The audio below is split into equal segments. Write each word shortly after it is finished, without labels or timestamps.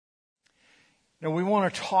Now, we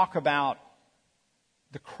want to talk about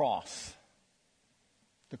the cross.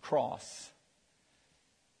 The cross.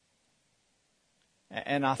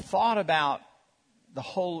 And I thought about the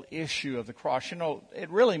whole issue of the cross. You know, it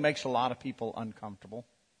really makes a lot of people uncomfortable.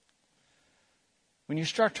 When you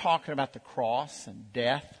start talking about the cross and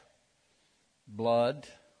death, blood,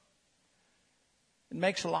 it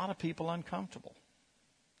makes a lot of people uncomfortable.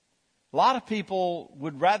 A lot of people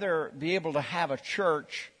would rather be able to have a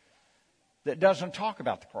church that doesn't talk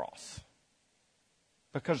about the cross.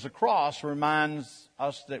 Because the cross reminds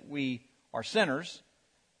us that we are sinners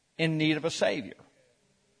in need of a Savior.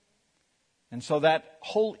 And so that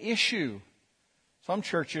whole issue, some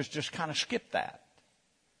churches just kind of skip that.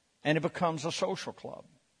 And it becomes a social club.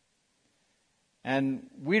 And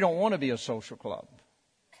we don't want to be a social club.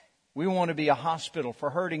 We want to be a hospital for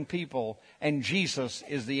hurting people, and Jesus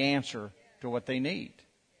is the answer to what they need.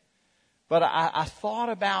 But I thought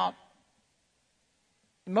about,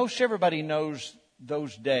 most everybody knows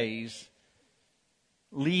those days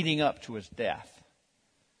leading up to his death.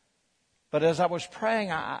 But as I was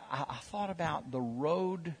praying, I thought about the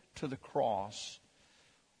road to the cross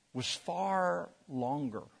was far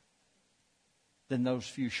longer than those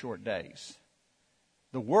few short days.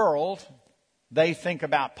 The world, they think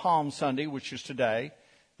about Palm Sunday, which is today.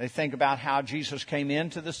 They think about how Jesus came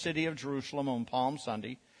into the city of Jerusalem on Palm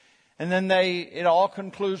Sunday. And then it all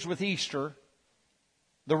concludes with Easter,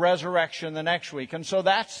 the resurrection the next week. And so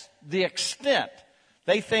that's the extent.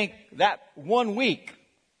 They think that 1 week,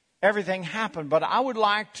 everything happened. But I would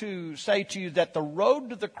like to say to you that the road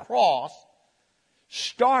to the cross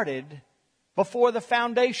started before the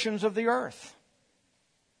foundations of the earth.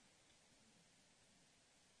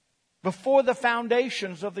 Before the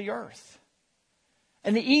foundations of the earth.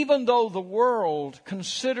 And even though the world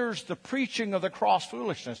considers the preaching of the cross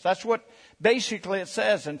foolishness, that's what basically it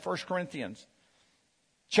says in 1 Corinthians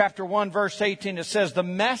chapter 1, verse 18. It says, the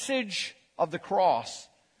message of the cross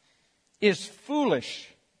is foolish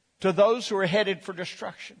to those who are headed for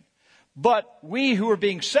destruction. But we who are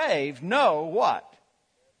being saved know what?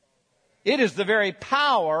 It is the very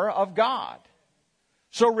power of God.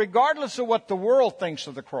 So regardless of what the world thinks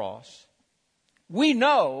of the cross, we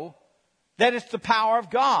know that it's the power of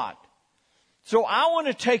God. So I want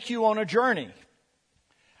to take you on a journey.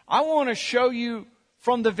 I want to show you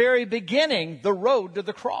from the very beginning the road to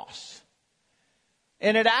the cross.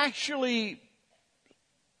 And it actually,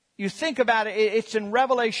 you think about it, it's in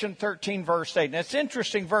Revelation 13, verse 8. And it's an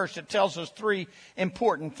interesting verse. It tells us three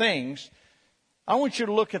important things. I want you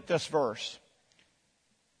to look at this verse.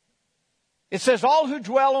 It says, all who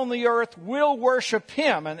dwell on the earth will worship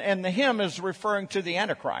him. And the him is referring to the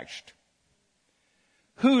Antichrist.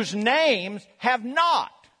 Whose names have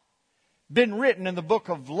not been written in the book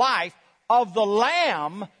of life of the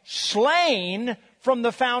Lamb slain from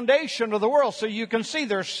the foundation of the world. So you can see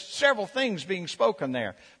there's several things being spoken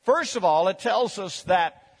there. First of all, it tells us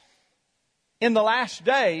that in the last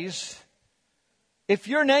days, if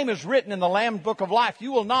your name is written in the Lamb book of life,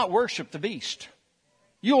 you will not worship the beast.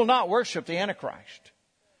 You will not worship the Antichrist.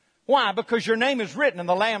 Why? Because your name is written in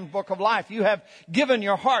the Lamb book of life. You have given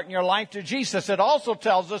your heart and your life to Jesus. It also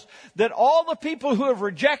tells us that all the people who have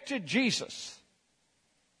rejected Jesus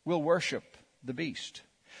will worship the beast.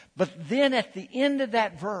 But then at the end of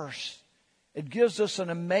that verse, it gives us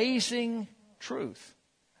an amazing truth.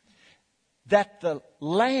 That the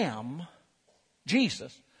Lamb,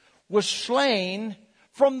 Jesus, was slain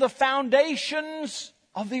from the foundations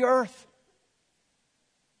of the earth.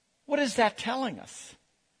 What is that telling us?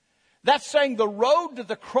 That's saying the road to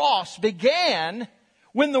the cross began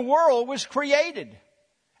when the world was created.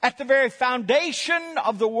 At the very foundation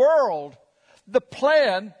of the world, the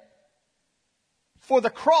plan for the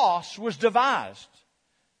cross was devised.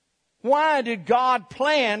 Why did God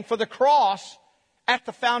plan for the cross at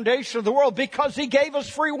the foundation of the world? Because He gave us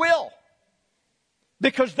free will.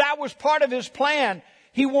 Because that was part of His plan.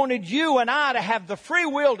 He wanted you and I to have the free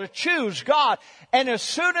will to choose God. And as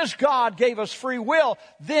soon as God gave us free will,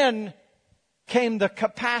 then came the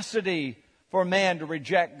capacity for man to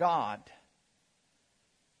reject God.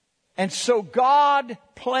 And so God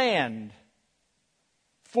planned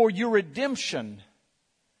for your redemption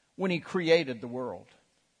when He created the world.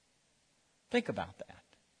 Think about that.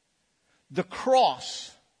 The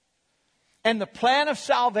cross and the plan of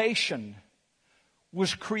salvation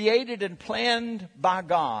was created and planned by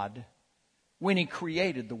God when He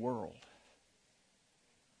created the world.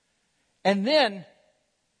 And then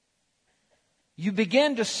you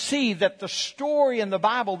begin to see that the story in the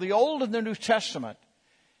Bible, the Old and the New Testament,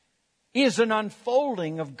 is an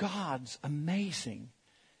unfolding of God's amazing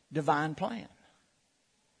divine plan.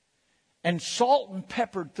 and salt and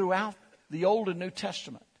peppered throughout the Old and New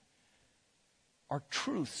Testament are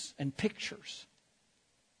truths and pictures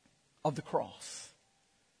of the cross.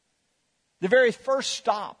 The very first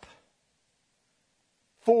stop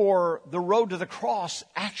for the road to the cross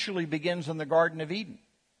actually begins in the Garden of Eden.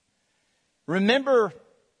 Remember,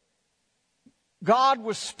 God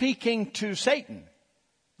was speaking to Satan,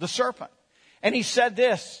 the serpent. And he said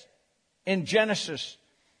this in Genesis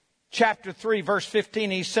chapter 3, verse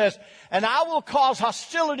 15. He says, "And I will cause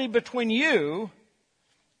hostility between you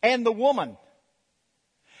and the woman,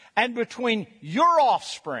 and between your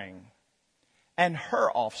offspring and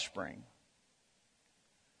her offspring.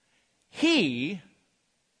 He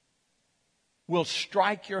will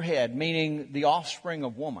strike your head," meaning the offspring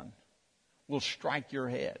of woman will strike your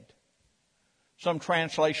head. Some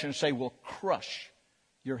translations say will crush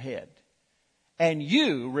your head. And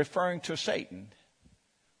you, referring to Satan,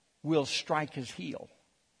 will strike his heel.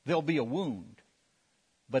 There'll be a wound,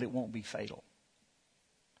 but it won't be fatal.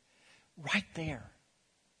 Right there.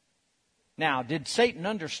 Now, did Satan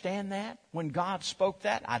understand that when God spoke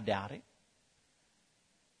that? I doubt it.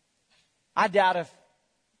 I doubt if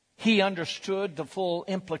he understood the full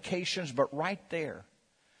implications, but right there,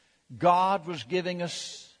 God was giving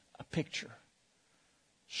us a picture.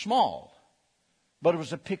 Small, but it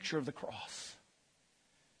was a picture of the cross.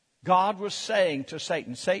 God was saying to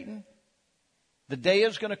Satan, "Satan, the day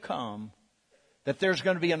is going to come that there's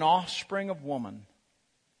going to be an offspring of woman,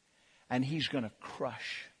 and he's going to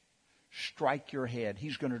crush, strike your head.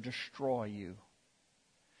 He's going to destroy you.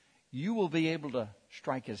 You will be able to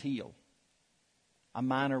strike his heel, a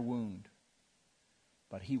minor wound,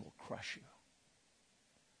 but he will crush you."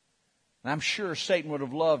 And I'm sure Satan would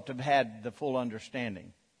have loved to have had the full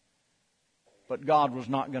understanding, but God was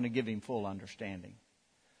not going to give him full understanding.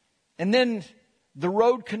 And then the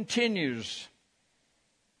road continues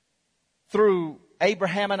through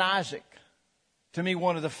Abraham and Isaac. To me,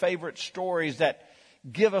 one of the favorite stories that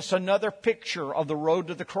give us another picture of the road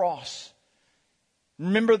to the cross.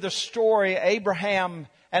 Remember the story, Abraham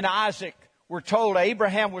and Isaac were told,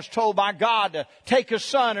 Abraham was told by God to take his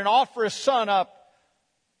son and offer his son up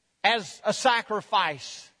as a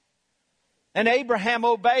sacrifice. And Abraham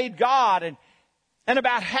obeyed God, and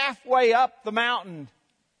about halfway up the mountain,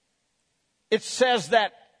 it says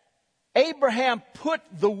that Abraham put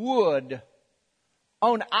the wood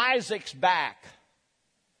on Isaac's back.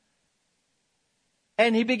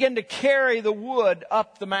 And he began to carry the wood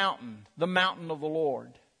up the mountain of the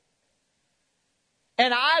Lord.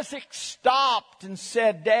 And Isaac stopped and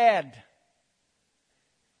said, "Dad,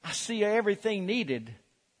 I see everything needed.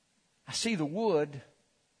 I see the wood,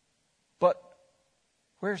 but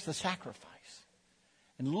where's the sacrifice?"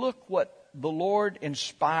 And look what the Lord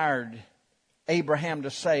inspired Abraham to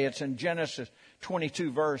say. It's in Genesis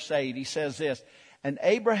 22, verse 8. He says this, "And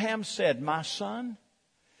Abraham said, 'My son,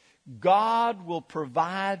 God will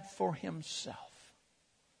provide for himself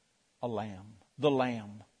a lamb, the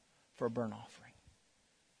lamb for a burnt offering.'"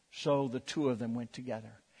 So the two of them went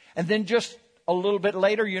together. And then just a little bit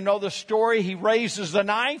later, you know the story, he raises the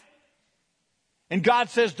knife. And God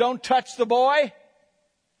says, "Don't touch the boy."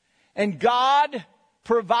 And God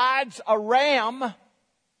provides a ram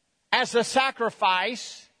as a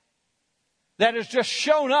sacrifice that has just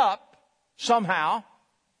shown up somehow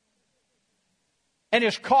and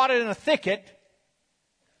is caught in a thicket.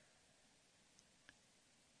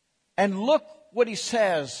 And look what he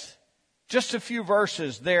says, just a few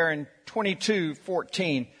verses there in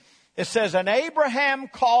 22:14. It says, "And Abraham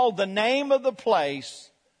called the name of the place,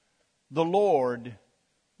 'The Lord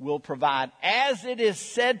will provide,' as it is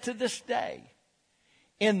said to this day,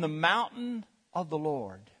 'In the mountain of the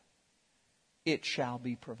Lord it shall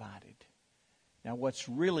be provided.'" Now what's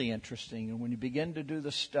really interesting, and when you begin to do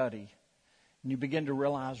the study, and you begin to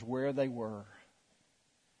realize where they were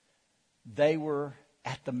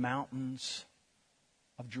at the mountains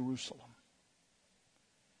of Jerusalem.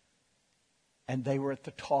 And they were at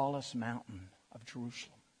the tallest mountain of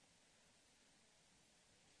Jerusalem.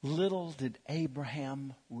 Little did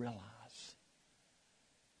Abraham realize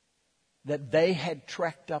that they had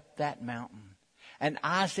trekked up that mountain, and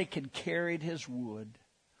Isaac had carried his wood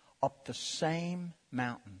up the same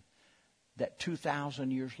mountain that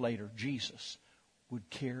 2,000 years later Jesus would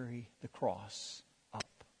carry the cross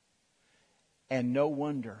up. And no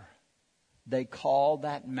wonder they called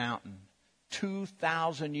that mountain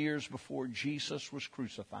 2,000 years before Jesus was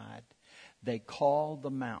crucified. They called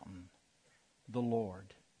the mountain, "The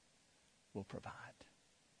Lord will provide."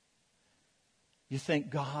 You think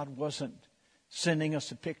God wasn't sending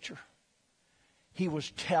us a picture? He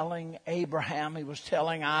was telling Abraham, he was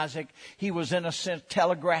telling Isaac, he was in a sense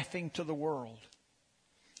telegraphing to the world.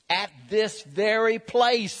 At this very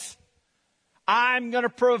place, I'm going to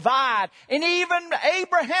provide. And even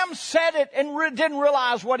Abraham said it and didn't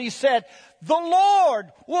realize what he said. The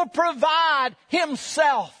Lord will provide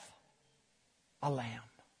Himself a lamb.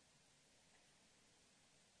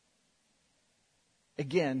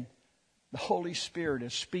 Again, the Holy Spirit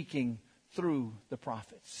is speaking through the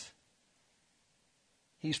prophets.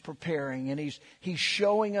 He's preparing and He's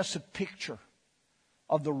showing us a picture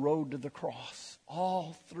of the road to the cross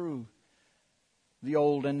all through the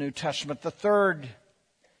Old and New Testament. The third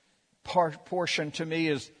portion to me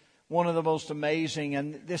is one of the most amazing,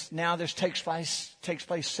 and this takes place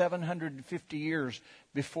 750 years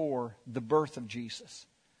before the birth of Jesus.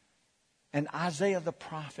 And Isaiah the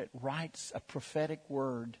prophet writes a prophetic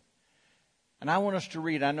word. And I want us to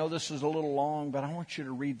read, I know this is a little long, but I want you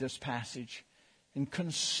to read this passage and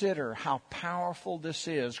consider how powerful this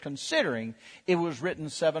is, considering it was written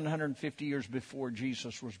 750 years before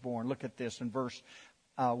Jesus was born. Look at this in verse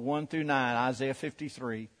 1 through 9, Isaiah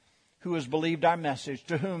 53. Who has believed our message?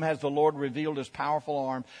 To whom has the Lord revealed His powerful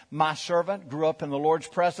arm? My servant grew up in the Lord's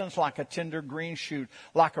presence like a tender green shoot,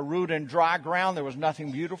 like a root in dry ground. There was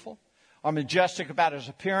nothing beautiful or majestic about His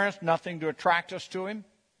appearance, nothing to attract us to Him.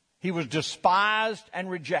 He was despised and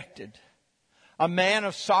rejected, a man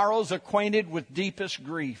of sorrows, acquainted with deepest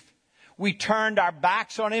grief. We turned our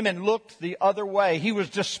backs on Him and looked the other way. He was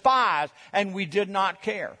despised and we did not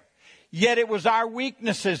care. Yet it was our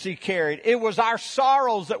weaknesses He carried. It was our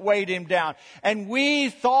sorrows that weighed Him down. And we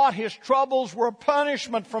thought His troubles were a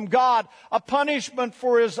punishment from God, a punishment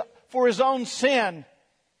for His own sin.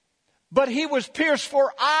 But He was pierced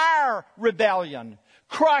for our rebellion,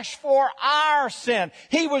 crushed for our sin.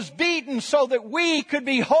 He was beaten so that we could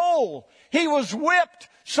be whole. He was whipped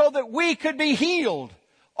so that we could be healed.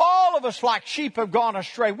 All of us like sheep have gone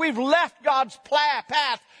astray. We've left God's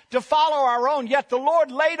path to follow our own. Yet the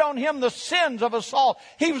Lord laid on Him the sins of us all.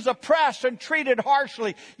 He was oppressed and treated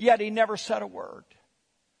harshly, yet He never said a word.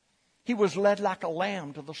 He was led like a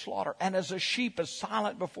lamb to the slaughter. And as a sheep is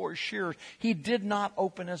silent before his shearers, He did not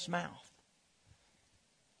open His mouth.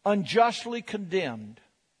 Unjustly condemned,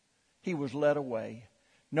 He was led away.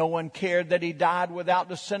 No one cared that He died without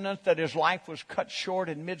descendants, that His life was cut short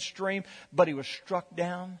in midstream, but He was struck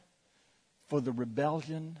down for the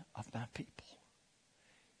rebellion of my people.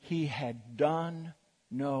 He had done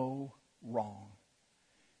no wrong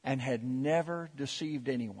and had never deceived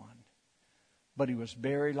anyone, but He was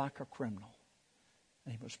buried like a criminal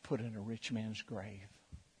and He was put in a rich man's grave.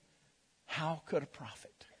 How could a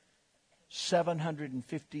prophet,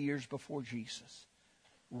 750 years before Jesus,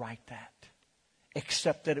 write that?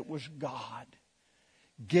 Except that it was God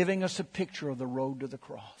giving us a picture of the road to the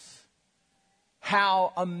cross.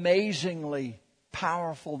 How amazingly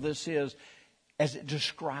powerful this is as it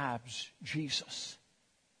describes Jesus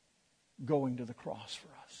going to the cross for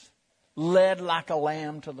us. Led like a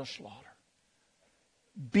lamb to the slaughter.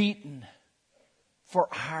 Beaten for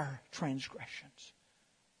our transgressions.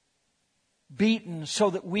 Beaten so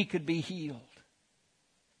that we could be healed.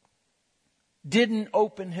 Didn't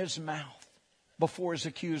open His mouth before His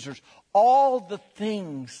accusers. All the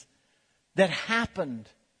things that happened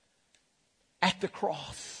at the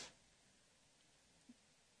cross.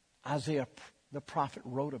 Isaiah the prophet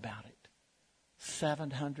wrote about it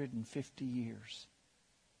 750 years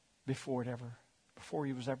before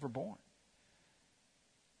He was ever born.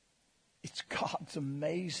 It's God's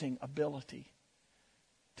amazing ability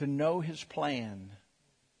to know His plan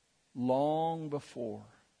long before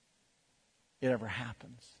it ever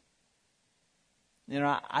happens. You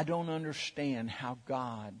know, I don't understand how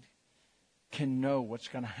God can know what's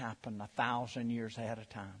going to happen 1,000 years ahead of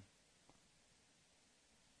time.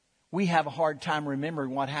 We have a hard time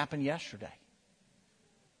remembering what happened yesterday.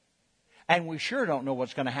 And we sure don't know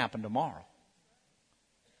what's going to happen tomorrow.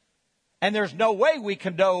 And there's no way we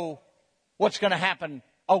can know what's going to happen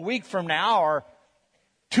a week from now or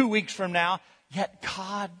 2 weeks from now. Yet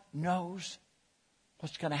God knows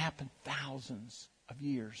what's going to happen thousands of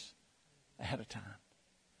years ahead of time.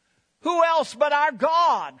 Who else but our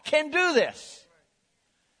God can do this?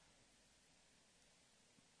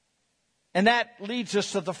 And that leads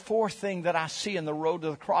us to the fourth thing that I see in the road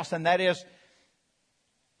to the cross, and that is,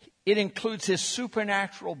 it includes His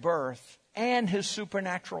supernatural birth and His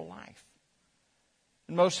supernatural life.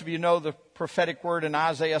 And most of you know the prophetic word in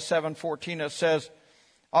Isaiah 7:14. It says,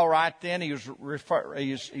 all right then,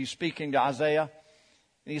 he's speaking to Isaiah.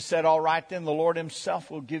 And he said, all right then, the Lord Himself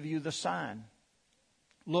will give you the sign.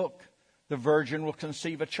 Look, the virgin will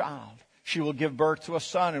conceive a child. She will give birth to a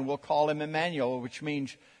son, and we'll call him Emmanuel, which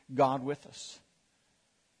means God with us.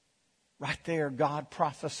 Right there, God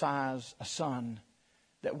prophesies a son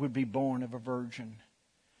that would be born of a virgin.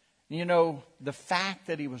 You know, the fact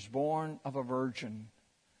that he was born of a virgin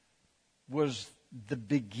was the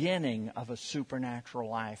beginning of a supernatural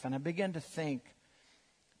life. And I began to think,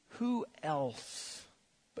 who else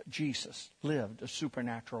but Jesus lived a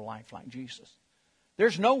supernatural life like Jesus?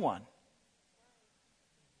 There's no one.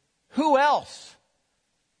 Who else?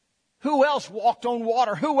 Who else walked on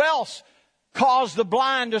water? Who else caused the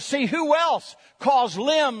blind to see? Who else caused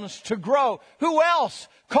limbs to grow? Who else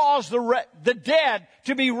caused the dead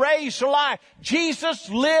to be raised to life? Jesus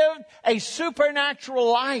lived a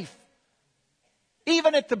supernatural life.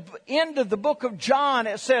 Even at the end of the book of John,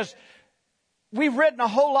 it says, we've written a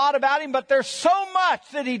whole lot about him, but there's so much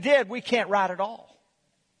that he did, we can't write it all.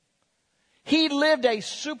 He lived a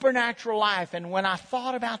supernatural life. And when I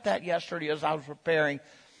thought about that yesterday as I was preparing,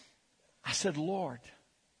 I said, Lord,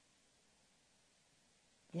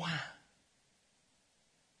 why?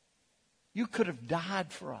 You could have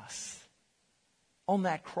died for us on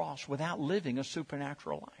that cross without living a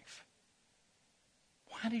supernatural life.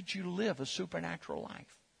 Why did you live a supernatural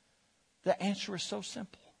life? The answer is so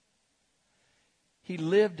simple. He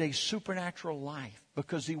lived a supernatural life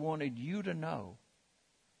because he wanted you to know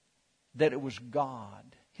that it was God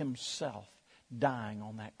himself dying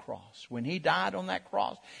on that cross. When he died on that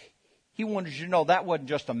cross, he wanted you to know that wasn't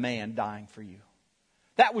just a man dying for you.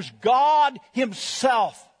 That was God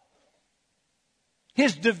himself.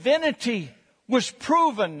 His divinity was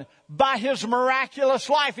proven by his miraculous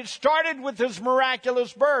life. It started with his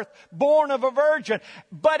miraculous birth, born of a virgin.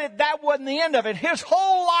 But that wasn't the end of it. His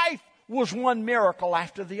whole life was one miracle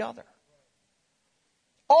after the other.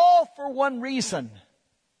 All for one reason.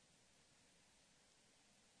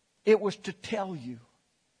 It was to tell you,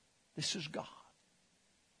 this is God.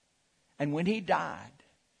 And when he died,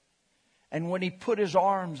 and when he put his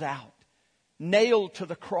arms out, nailed to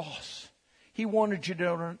the cross, he wanted you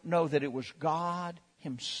to know that it was God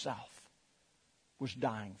himself was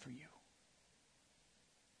dying for you.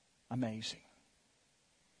 Amazing.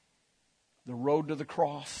 The road to the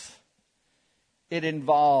cross, it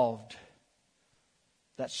involved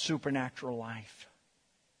that supernatural life.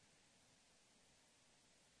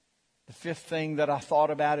 The fifth thing that I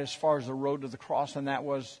thought about as far as the road to the cross, and that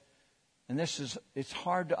was, and it's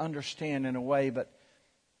hard to understand in a way, but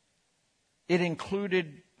it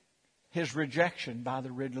included his rejection by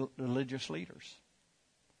the religious leaders.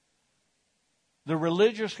 The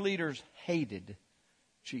religious leaders hated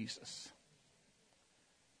Jesus.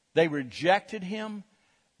 They rejected him,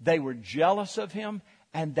 they were jealous of him,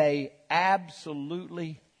 and they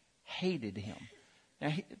absolutely hated him.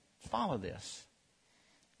 Now, follow this.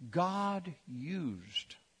 God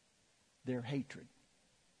used their hatred.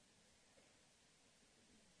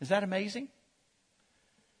 Is that amazing?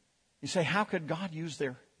 You say, how could God use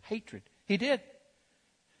their hatred? He did.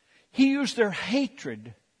 He used their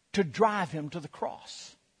hatred to drive him to the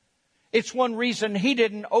cross. It's one reason he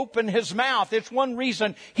didn't open his mouth. It's one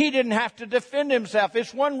reason he didn't have to defend himself.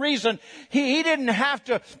 It's one reason he didn't have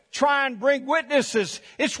to try and bring witnesses.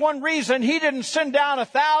 It's one reason he didn't send down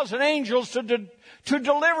 1,000 angels to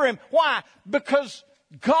deliver him. Why? Because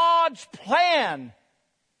God's plan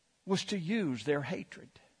was to use their hatred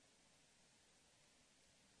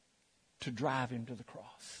to drive him to the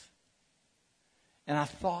cross. And I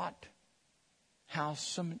thought how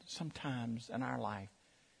sometimes in our life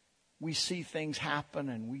we see things happen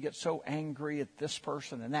and we get so angry at this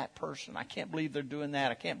person and that person. I can't believe they're doing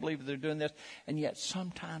that. I can't believe they're doing this. And yet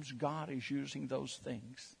sometimes God is using those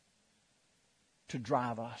things to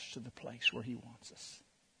drive us to the place where he wants us.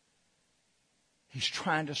 He's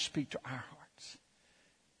trying to speak to our hearts.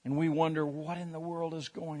 And we wonder what in the world is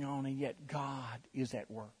going on, and yet God is at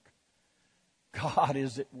work. God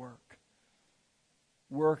is at work,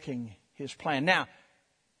 working his plan. Now,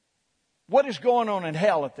 what is going on in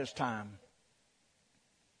hell at this time?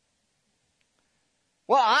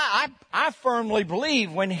 Well, I firmly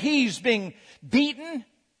believe when he's being beaten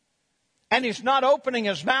and he's not opening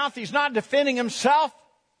his mouth, he's not defending himself,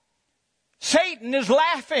 Satan is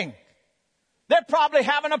laughing. They're probably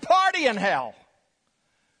having a party in hell.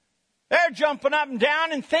 They're jumping up and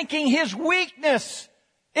down and thinking his weakness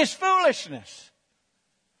is foolishness.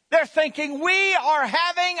 They're thinking we are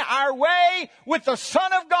having our way with the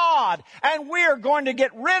Son of God, and we are going to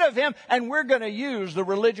get rid of him, and we're going to use the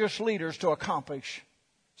religious leaders to accomplish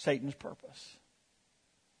Satan's purpose.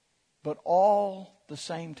 But all the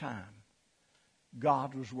same time,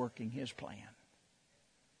 God was working his plan.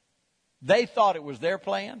 They thought it was their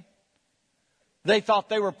plan. They thought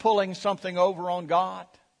they were pulling something over on God.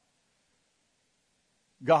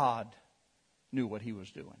 God knew what He was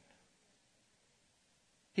doing.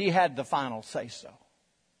 He had the final say-so.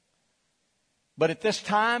 But at this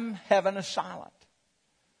time, heaven is silent.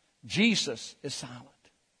 Jesus is silent.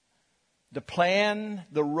 The plan,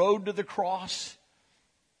 the road to the cross,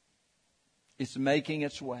 is making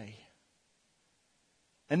its way.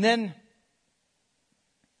 And then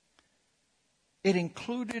it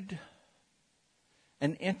included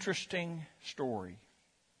an interesting story.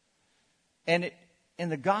 And in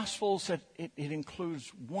the Gospels, it includes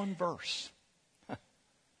one verse.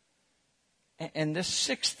 And this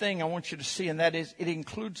sixth thing I want you to see, and that is, it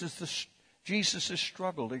includes Jesus'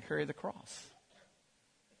 struggle to carry the cross.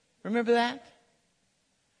 Remember that?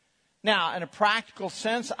 Now, in a practical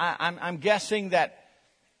sense, I'm guessing that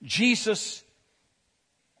Jesus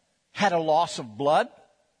had a loss of blood.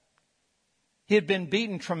 He had been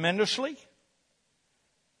beaten tremendously.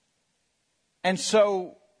 And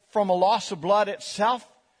so, from a loss of blood itself,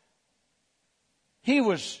 he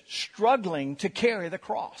was struggling to carry the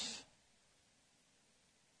cross.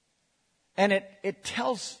 And it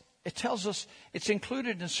tells us, it's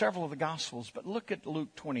included in several of the Gospels, but look at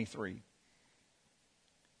Luke 23.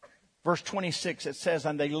 Verse 26, it says,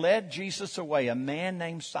 "And they led Jesus away, a man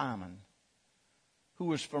named Simon, who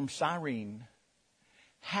was from Cyrene,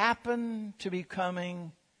 happened to be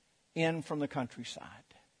coming in from the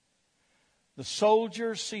countryside. The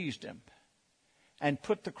soldiers seized him and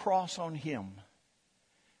put the cross on him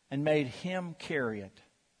and made him carry it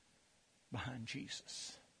behind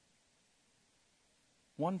Jesus."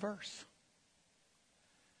 One verse.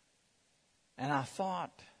 And I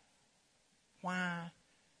thought, why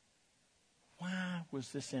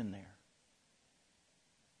was this in there?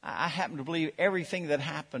 I happen to believe everything that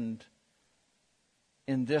happened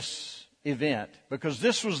in this event, because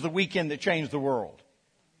this was the weekend that changed the world.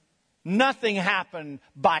 Nothing happened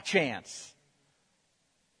by chance.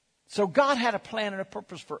 So God had a plan and a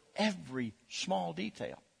purpose for every small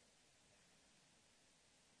detail.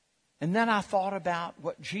 And then I thought about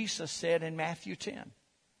what Jesus said in Matthew 10.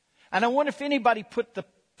 And I wonder if anybody put the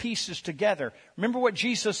pieces together. Remember what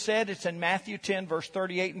Jesus said? It's in Matthew 10, verse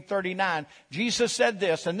 38 and 39. Jesus said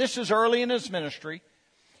this, and this is early in His ministry.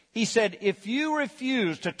 He said, "If you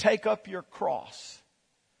refuse to take up your cross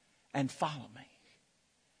and follow me,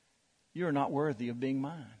 you're not worthy of being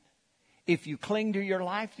mine. If you cling to your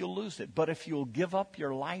life, you'll lose it. But if you'll give up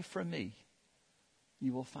your life for me,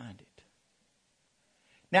 you will find it."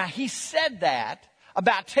 Now, He said that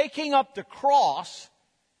about taking up the cross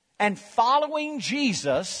and following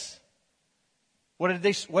Jesus. What did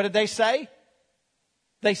they say?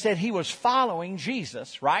 They said He was following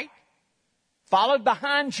Jesus, right? Followed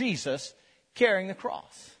behind Jesus, carrying the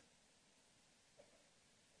cross.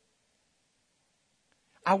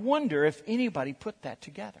 I wonder if anybody put that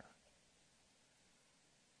together.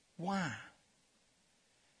 Why?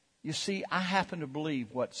 You see, I happen to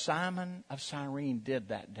believe what Simon of Cyrene did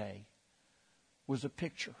that day was a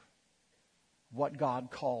picture of what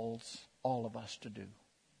God calls all of us to do.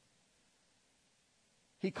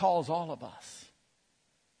 He calls all of us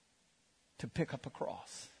to pick up a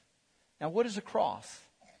cross. Now, what is a cross?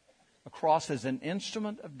 A cross is an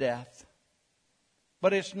instrument of death,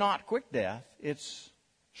 but it's not quick death, it's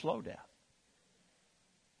slow death.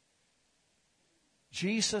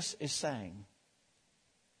 Jesus is saying,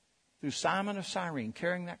 through Simon of Cyrene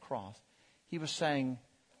carrying that cross, He was saying,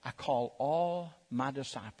 I call all my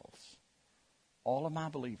disciples, all of my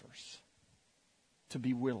believers, to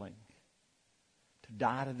be willing to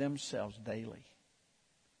die to themselves daily,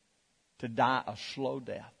 to die a slow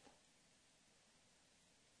death,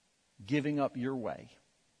 giving up your way,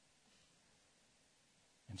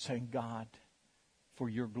 and saying, God, for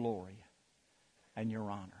your glory and your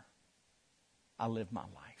honor, I live my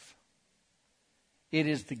life. It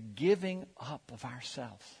is the giving up of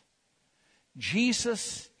ourselves.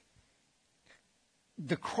 Jesus,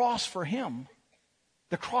 the cross for Him,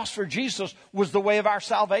 the cross for Jesus was the way of our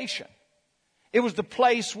salvation. It was the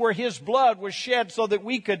place where His blood was shed so that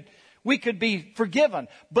we could be forgiven.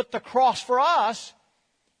 But the cross for us,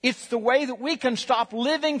 it's the way that we can stop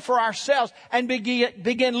living for ourselves and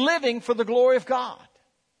begin living for the glory of God.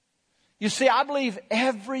 You see, I believe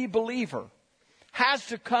every believer has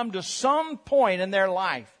to come to some point in their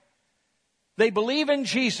life. They believe in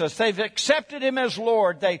Jesus. They've accepted Him as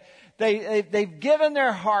Lord. They've given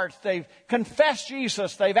their hearts. They've confessed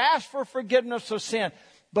Jesus. They've asked for forgiveness of sin.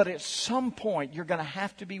 But at some point, you're going to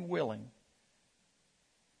have to be willing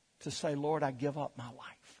to say, Lord, I give up my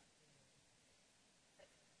life.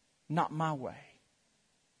 Not my way,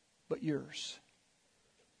 but yours.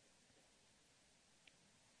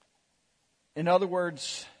 In other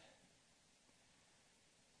words,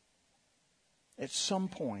 at some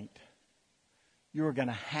point, you're going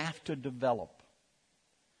to have to develop.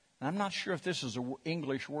 And I'm not sure if this is an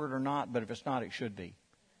English word or not, but if it's not, it should be.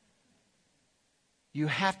 You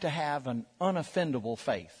have to have an unoffendable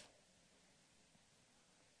faith.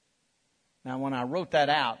 Now, when I wrote that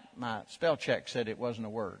out, my spell check said it wasn't a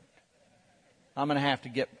word. I'm going to have to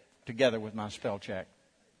get together with my spell check.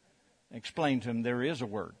 Explain to him there is a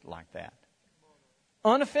word like that.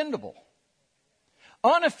 Unoffendable.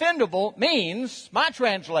 Unoffendable means, my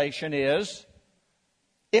translation is,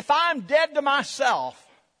 if I'm dead to myself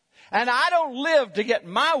and I don't live to get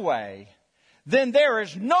my way, then there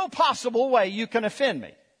is no possible way you can offend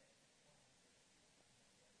me.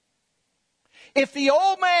 If the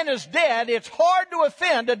old man is dead, it's hard to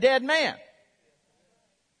offend a dead man.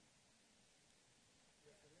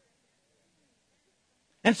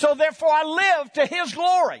 And so therefore I live to His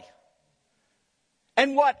glory.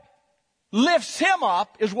 And what lifts Him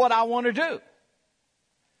up is what I want to do.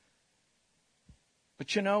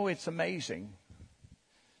 But you know, it's amazing.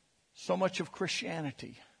 So much of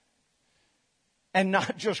Christianity, and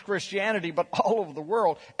not just Christianity, but all over the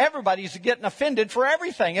world, everybody's getting offended for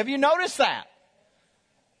everything. Have you noticed that?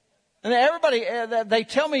 And everybody, they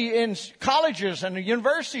tell me in colleges and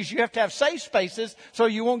universities you have to have safe spaces so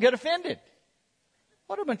you won't get offended.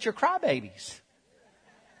 What a bunch of crybabies.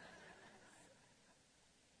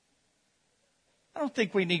 I don't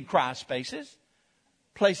think we need cry spaces,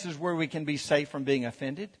 places where we can be safe from being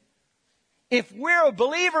offended. If we're a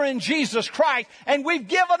believer in Jesus Christ and we've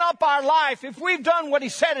given up our life, if we've done what He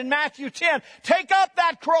said in Matthew 10, take up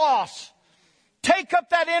that cross, take up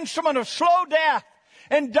that instrument of slow death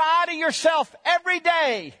and die to yourself every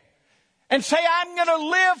day and say, I'm going to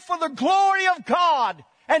live for the glory of God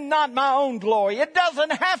and not my own glory. It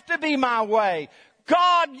doesn't have to be my way.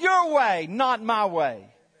 God, your way, not my way.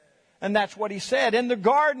 And that's what He said in the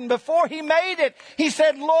garden before He made it. He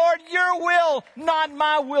said, Lord, your will, not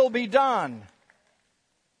my will be done.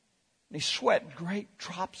 And He sweat great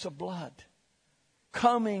drops of blood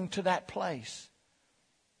coming to that place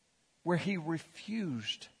where He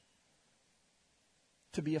refused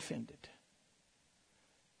to be offended.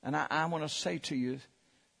 And I want to say to you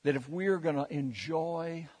that if we're going to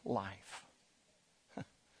enjoy life,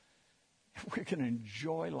 if we're going to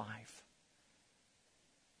enjoy life,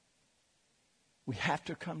 we have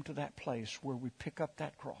to come to that place where we pick up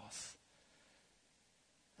that cross.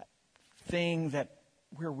 That thing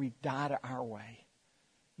where we die to our way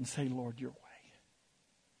and say, Lord, your way.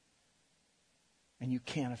 And you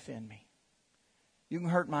can't offend me. You can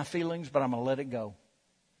hurt my feelings, but I'm going to let it go.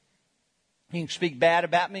 You can speak bad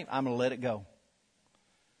about me, I'm going to let it go.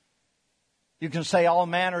 You can say all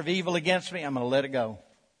manner of evil against me, I'm going to let it go.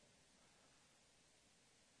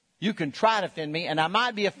 You can try to offend me, and I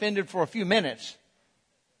might be offended for a few minutes.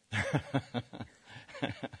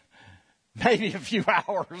 Maybe a few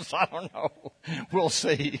hours, I don't know. We'll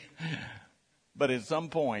see. But at some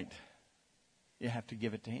point, you have to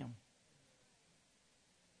give it to Him.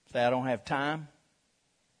 Say, I don't have time.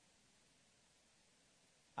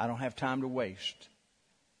 I don't have time to waste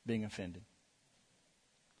being offended.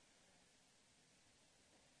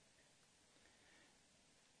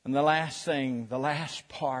 And the last thing, the last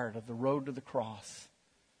part of the road to the cross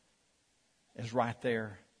is right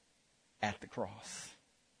there at the cross.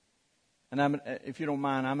 And if you don't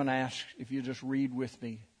mind, I'm going to ask if you just read with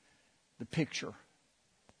me the picture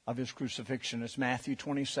of His crucifixion. It's Matthew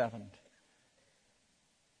 27.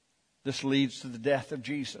 This leads to the death of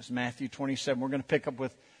Jesus. Matthew 27. We're going to pick up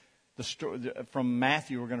with the story from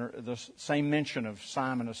Matthew. We're going to the same mention of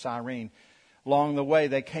Simon of Cyrene. Along the way,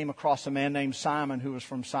 they came across a man named Simon who was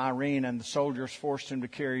from Cyrene, and the soldiers forced him to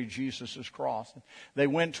carry Jesus' cross. They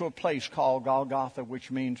went to a place called Golgotha,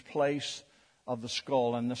 which means place of the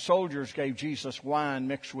skull. And the soldiers gave Jesus wine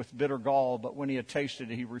mixed with bitter gall, but when He had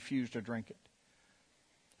tasted it, He refused to drink it.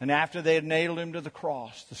 And after they had nailed Him to the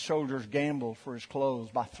cross, the soldiers gambled for His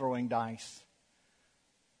clothes by throwing dice.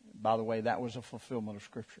 By the way, that was a fulfillment of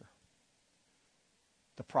Scripture.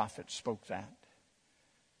 The prophets spoke that.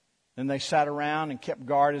 Then they sat around and kept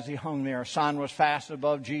guard as He hung there. A sign was fastened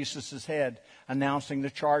above Jesus' head, announcing the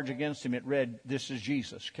charge against Him. It read, "This is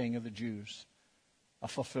Jesus, King of the Jews." A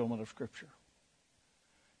fulfillment of Scripture.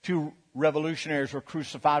 2 revolutionaries were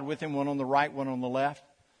crucified with Him, one on the right, one on the left.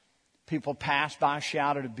 People passed by,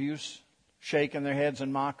 shouted abuse, shaking their heads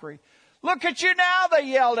in mockery. "Look at you now," they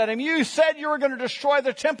yelled at Him. "You said you were going to destroy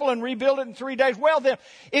the temple and rebuild it in 3 days. Well then,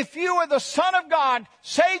 if you are the Son of God,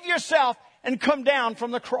 save yourself and come down from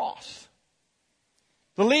the cross."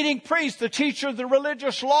 The leading priests, the teacher of the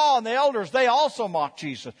religious law, and the elders, they also mocked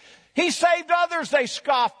Jesus. He saved others, they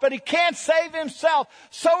scoffed, but he can't save himself.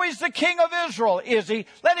 So he's the King of Israel, is he?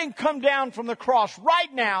 Let him come down from the cross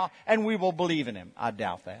right now and we will believe in him. I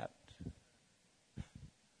doubt that.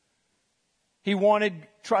 He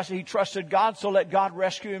trusted God, so let God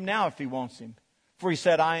rescue him now if he wants him. For he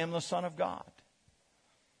said, I am the Son of God.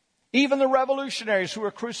 Even the revolutionaries who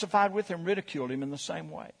were crucified with him ridiculed him in the same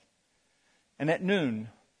way. And at noon,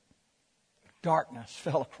 darkness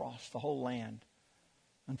fell across the whole land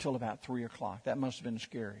until about 3 o'clock. That must have been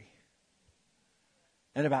scary.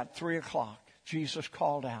 And about 3 o'clock, Jesus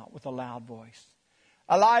called out with a loud voice,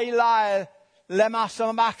 Eli, Eli, lema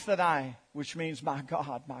sabachthani, which means, my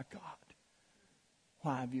God,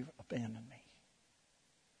 why have you abandoned me?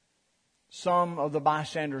 Some of the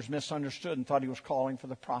bystanders misunderstood and thought he was calling for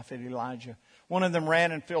the prophet Elijah. One of them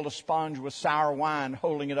ran and filled a sponge with sour wine,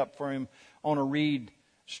 holding it up for him on a reed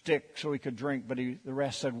stick so he could drink. But the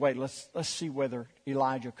rest said, wait, let's see whether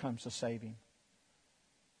Elijah comes to save him.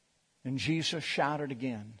 And Jesus shouted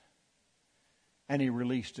again, and he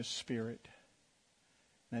released his spirit.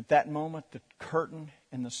 And at that moment, the curtain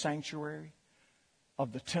in the sanctuary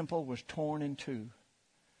of the temple was torn in two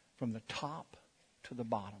from the top to the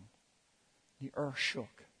bottom. The earth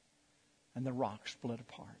shook and the rock split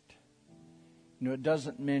apart. You know, it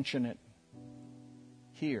doesn't mention it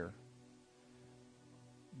here,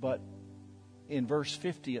 but in verse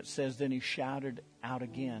 50 it says, then he shouted out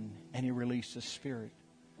again and he released his spirit.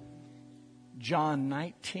 John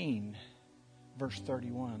 19, verse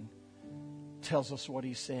 31, tells us what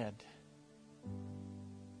he said.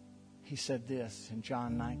 He said this in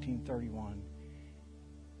John 19:31.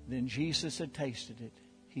 Then Jesus had tasted it.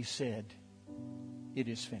 He said, it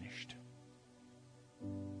is finished.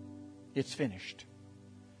 It's finished.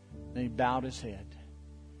 Then he bowed his head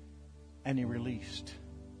and he released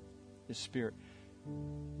his spirit.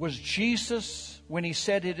 Was Jesus, when he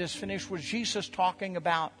said it is finished, was Jesus talking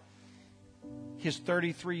about his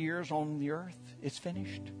 33 years on the earth? It's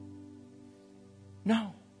finished?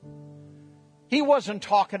 No. He wasn't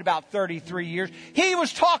talking about 33 years. He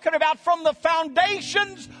was talking about from the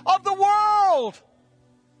foundations of the world.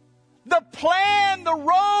 The plan, the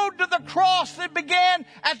road to the cross that began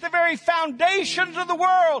at the very foundations of the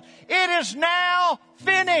world. It is now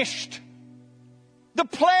finished. The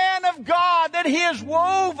plan of God that He has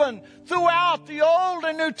woven throughout the Old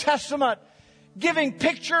and New Testament, giving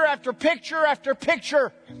picture after picture after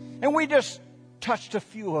picture. And we just touched a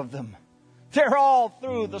few of them. They're all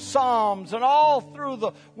through the Psalms and all through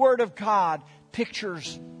the Word of God.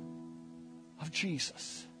 Pictures of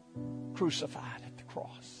Jesus crucified at the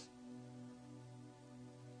cross.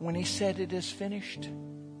 When He said it is finished,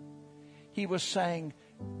 He was saying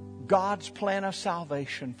God's plan of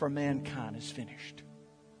salvation for mankind is finished.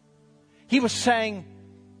 He was saying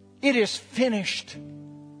it is finished.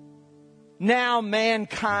 Now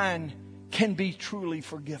mankind can be truly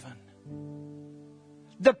forgiven.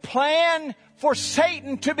 The plan for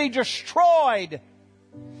Satan to be destroyed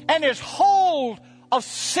and his hold of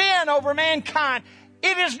sin over mankind,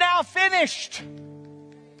 it is now finished.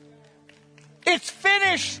 It's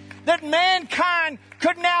finished that mankind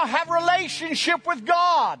could now have relationship with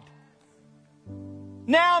God.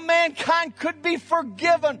 Now mankind could be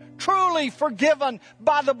forgiven, truly forgiven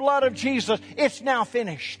by the blood of Jesus. It's now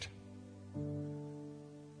finished.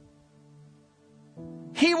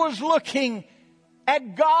 He was looking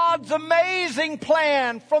at God's amazing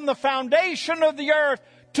plan from the foundation of the earth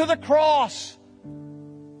to the cross.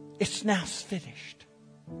 It's now finished.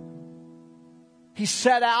 He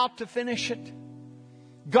set out to finish it.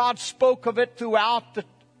 God spoke of it throughout the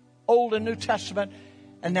Old and New Testament.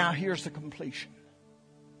 And now here's the completion.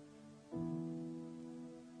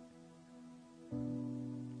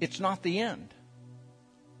 It's not the end.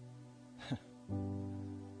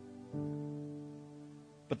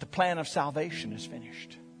 But the plan of salvation is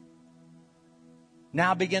finished.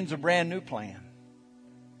 Now begins a brand new plan.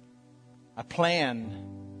 A plan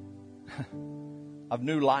of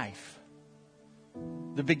new life.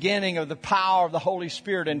 The beginning of the power of the Holy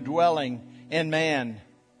Spirit indwelling in man.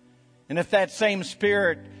 And if that same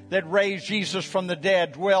Spirit that raised Jesus from the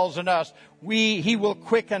dead dwells in us, He will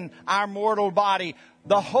quicken our mortal body.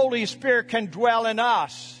 The Holy Spirit can dwell in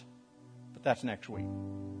us. But that's next week.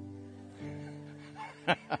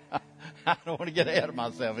 I don't want to get ahead of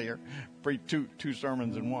myself here. Preach two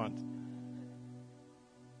sermons in one.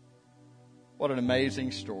 What an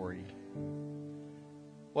amazing story.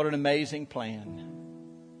 What an amazing plan.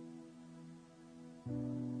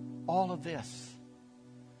 All of this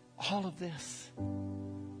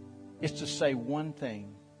is to say one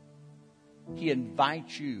thing. He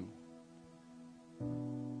invites you.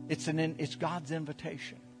 It's God's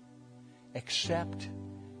invitation accept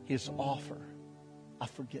His offer of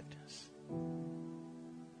forgiveness.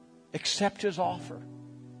 Accept His offer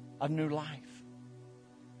of new life.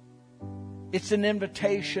 It's an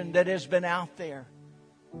invitation that has been out there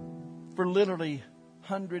for literally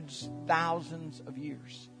hundreds, thousands of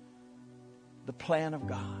years. The plan of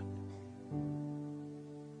God.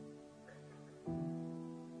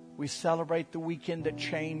 We celebrate the weekend that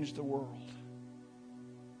changed the world.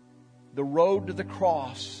 The road to the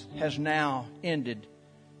cross has now ended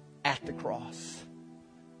at the cross.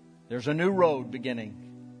 There's a new road beginning.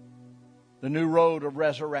 The new road of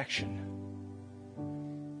resurrection.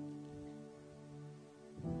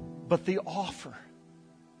 But the offer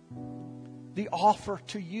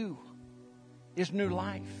to you is new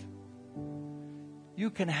life. You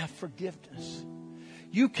can have forgiveness.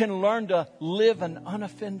 You can learn to live an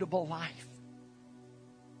unoffendable life.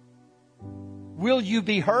 Will you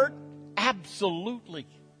be hurt? Absolutely.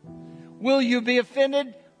 Will you be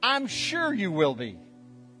offended? I'm sure you will be.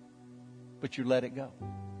 But you let it go.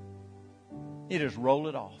 You just roll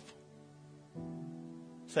it off.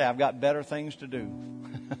 Say, I've got better things to do.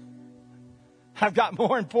 I've got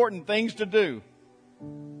more important things to do.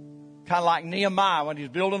 Kind of like Nehemiah when he's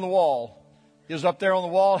building the wall. He was up there on the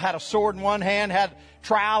wall, had a sword in one hand, had a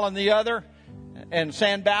trowel in the other. And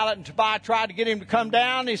Sanballat and Tobiah tried to get him to come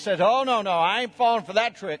down. He said, oh, no, I ain't falling for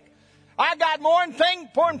that trick. I got more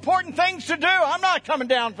important things to do. I'm not coming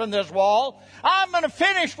down from this wall. I'm going to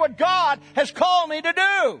finish what God has called me to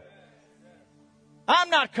do. I'm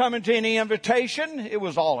not coming to any invitation. It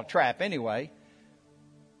was all a trap anyway.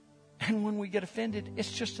 And when we get offended,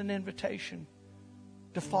 it's just an invitation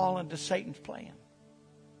to fall into Satan's plan,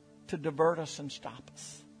 to divert us and stop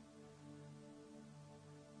us.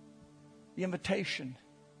 The invitation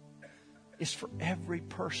is for every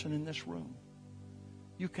person in this room.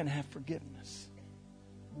 You can have forgiveness.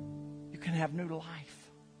 You can have new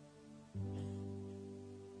life.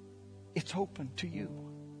 It's open to you.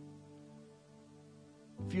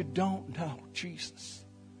 If you don't know Jesus,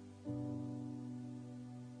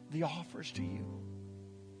 the offer is to you.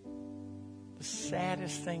 The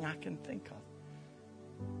saddest thing I can think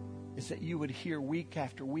of is that you would hear week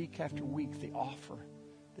after week after week the offer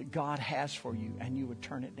that God has for you and you would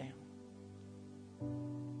turn it down.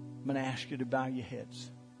 I'm going to ask you to bow your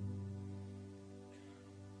heads.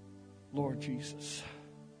 Lord Jesus.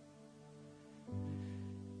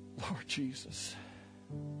 Lord Jesus,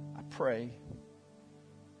 I pray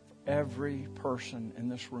for every person in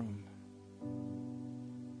this room.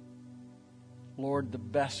 Lord, the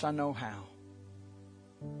best I know how,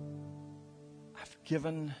 I've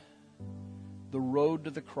given the road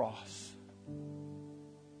to the cross,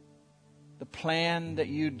 the plan that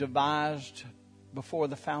you devised before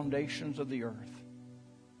the foundations of the earth.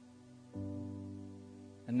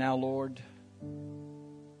 And now, Lord,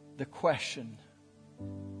 the question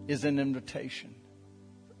is an invitation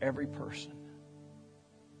for every person.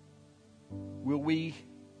 Will we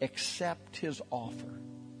accept His offer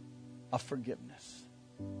of forgiveness?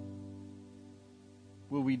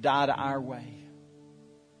 Will we die to our way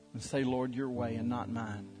and say, Lord, your way and not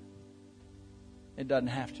mine? It doesn't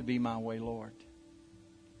have to be my way, Lord.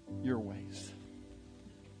 Your ways.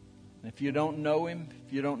 And if you don't know Him,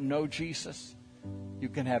 if you don't know Jesus, you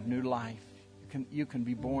can have new life. You can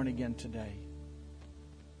be born again today.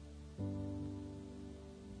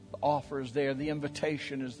 The offer is there. The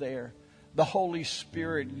invitation is there. The Holy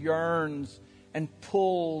Spirit yearns and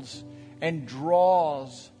pulls and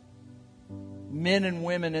draws men and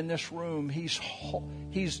women in this room. He's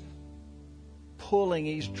pulling.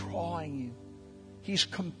 He's drawing you. He's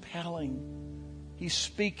compelling. He's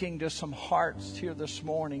speaking to some hearts here this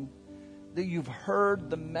morning that you've heard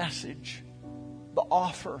the message, the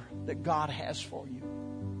offer that God has for you.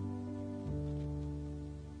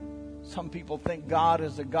 Some people think God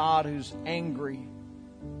is a God who's angry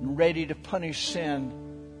and ready to punish sin.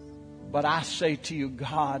 But I say to you,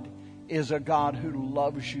 God is a God who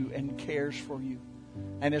loves you and cares for you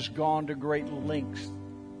and has gone to great lengths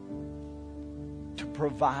to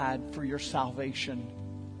provide for your salvation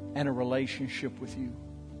and a relationship with you.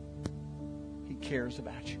 He cares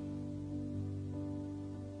about you.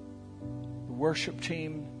 The worship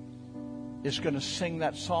team is going to sing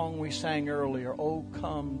that song we sang earlier, Oh,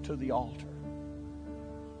 Come to the Altar.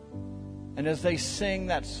 And as they sing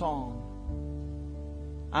that song,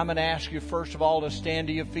 I'm going to ask you first of all to stand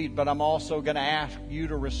to your feet, but I'm also going to ask you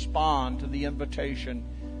to respond to the invitation.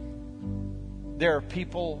 There are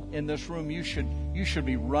people in this room, you should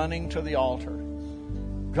be running to the altar.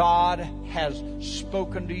 God has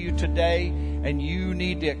spoken to you today and you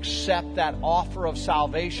need to accept that offer of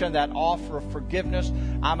salvation, that offer of forgiveness,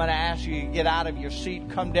 I'm going to ask you to get out of your seat,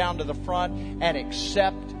 come down to the front and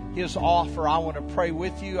accept His offer. I want to pray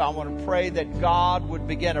with you. I want to pray that God would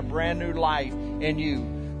begin a brand new life in you.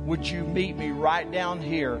 Would you meet me right down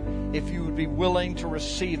here if you would be willing to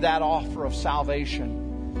receive that offer of salvation?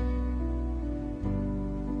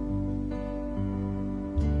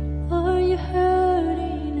 Are you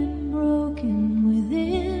hurting and broken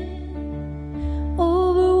within?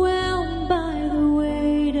 Overwhelmed by the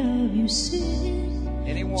weight of your sin?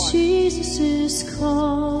 Anyone? Jesus is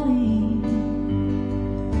calling.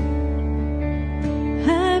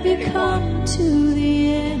 Have you come to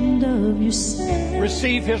the end of yourself?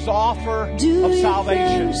 Receive His offer of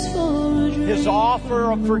salvation. His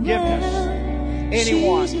offer of forgiveness.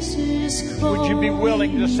 Anyone? Would you be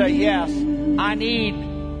willing to say, yes, I need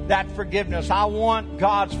that forgiveness. I want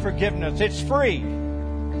God's forgiveness. It's free.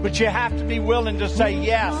 But you have to be willing to say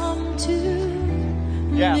yes.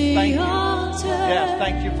 Yes, thank you. Yes,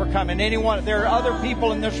 thank you for coming. Anyone? There are other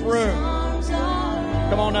people in this room.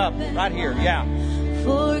 Come on up, right here. Yeah.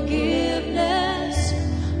 Forgiveness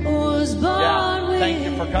was born. Yeah, thank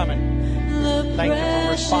you for coming. Thank you for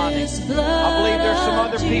responding. I believe there's some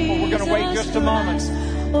other people. We're going to wait just a moment.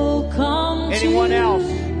 Anyone else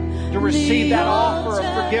to receive that offer of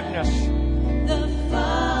forgiveness?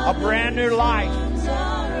 A brand new life.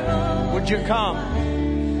 Would you come?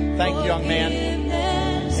 Thank you, young man.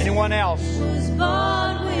 Anyone else?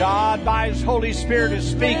 God, by His Holy Spirit, is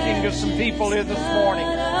speaking to some people here this morning.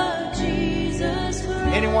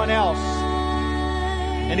 Anyone else?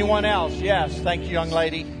 Anyone else? Yes. Thank you, young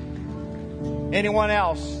lady. Anyone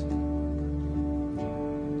else?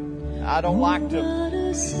 I don't like to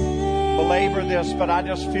belabor this, but I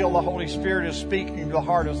just feel the Holy Spirit is speaking to the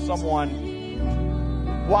heart of someone.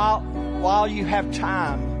 While you have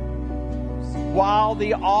time, while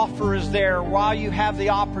the offer is there, while you have the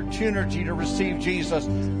opportunity to receive Jesus,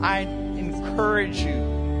 I encourage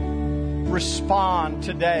you, respond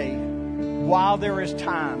today while there is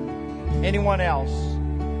time. Anyone else?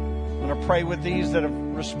 I'm going to pray with these that have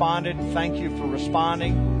responded. Thank you for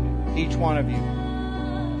responding, each one of you.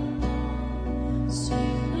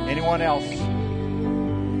 Anyone else?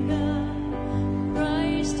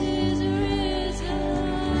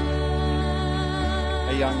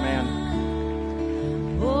 A young man.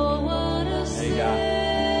 Hey, God.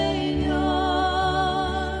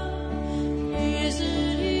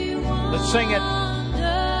 Let's sing it.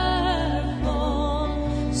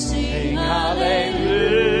 Sing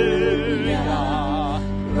hallelujah.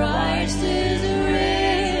 Christ is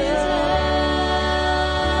risen.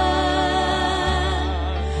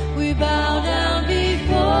 We bow down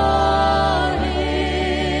before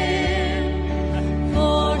Him,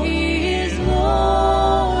 for He is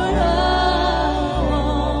Lord of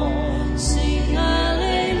all. Sing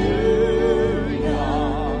hallelujah.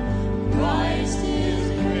 Christ is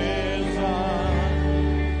risen.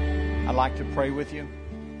 I'd like to pray with you.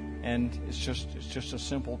 And it's just a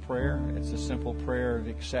simple prayer. It's a simple prayer of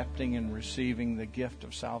accepting and receiving the gift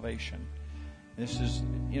of salvation. This is,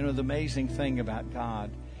 the amazing thing about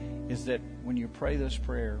God is that when you pray this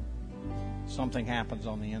prayer, something happens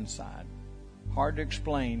on the inside. Hard to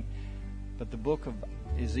explain, but the book of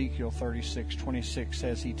Ezekiel 36:26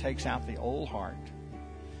 says He takes out the old heart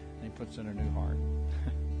and He puts in a new heart.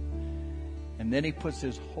 And then He puts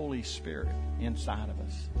His Holy Spirit inside of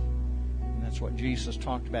us. And that's what Jesus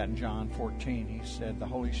talked about in John 14. He said the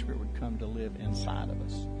Holy Spirit would come to live inside of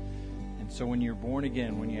us. And so when you're born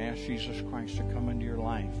again, when you ask Jesus Christ to come into your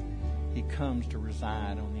life, He comes to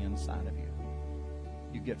reside on the inside of you.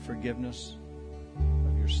 You get forgiveness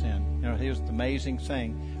of your sin. Here's the amazing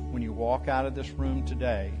thing. When you walk out of this room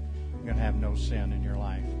today, you're going to have no sin in your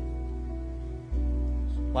life.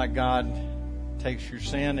 Like God takes your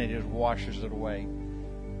sin and He just washes it away.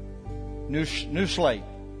 New slate.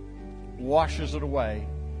 Washes it away.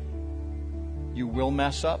 You will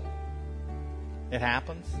mess up. It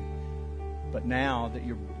happens. But now that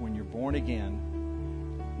when you're born again,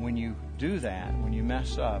 when you do that, when you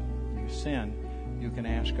mess up, you sin, you can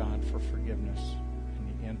ask God for forgiveness, and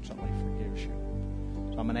He instantly forgives you.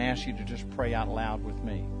 So I'm going to ask you to just pray out loud with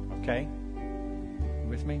me. Okay? You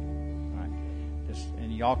with me? All right.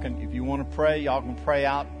 And y'all can, if you want to pray, y'all can pray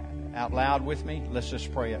out loud with me. Let's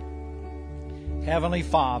just pray it. Heavenly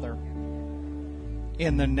Father,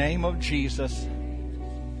 in the name of Jesus,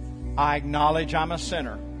 I acknowledge I'm a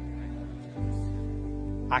sinner.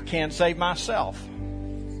 I can't save myself.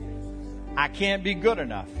 I can't be good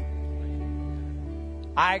enough.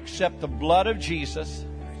 I accept the blood of Jesus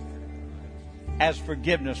as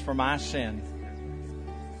forgiveness for my sin.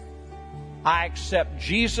 I accept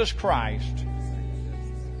Jesus Christ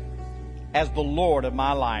as the Lord of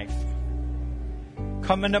my life.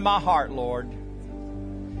 Come into my heart, Lord.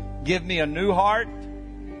 Give me a new heart.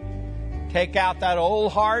 Take out that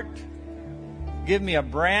old heart. Give me a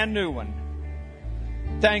brand new one.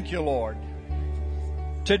 Thank you, Lord.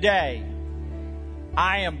 Today,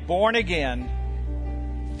 I am born again.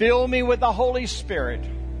 Fill me with the Holy Spirit.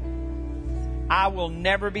 I will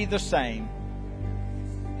never be the same.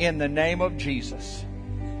 In the name of Jesus.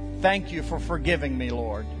 Thank you for forgiving me,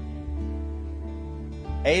 Lord.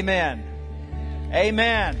 Amen.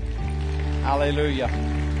 Amen. Hallelujah.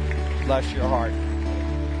 Bless your heart.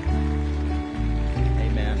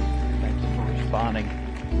 Amen. Thank you for responding.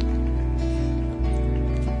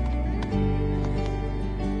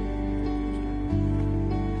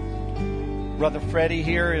 Brother Freddie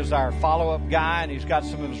here is our follow-up guy, and he's got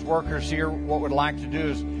some of his workers here. What we'd like to do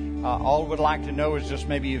is, all we'd like to know is just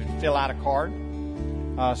maybe you fill out a card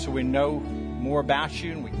so we know more about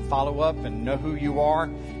you and we can follow up and know who you are.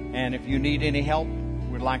 And if you need any help,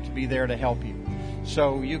 we'd like to be there to help you.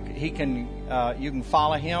 So you can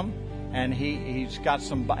follow him, and he's got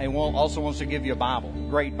some. He also wants to give you a Bible, a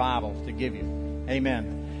great Bible to give you.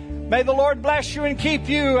 Amen. May the Lord bless you and keep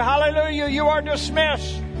you. Hallelujah. You are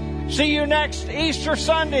dismissed. See you next Easter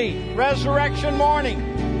Sunday, resurrection morning.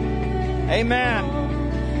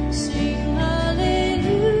 Amen.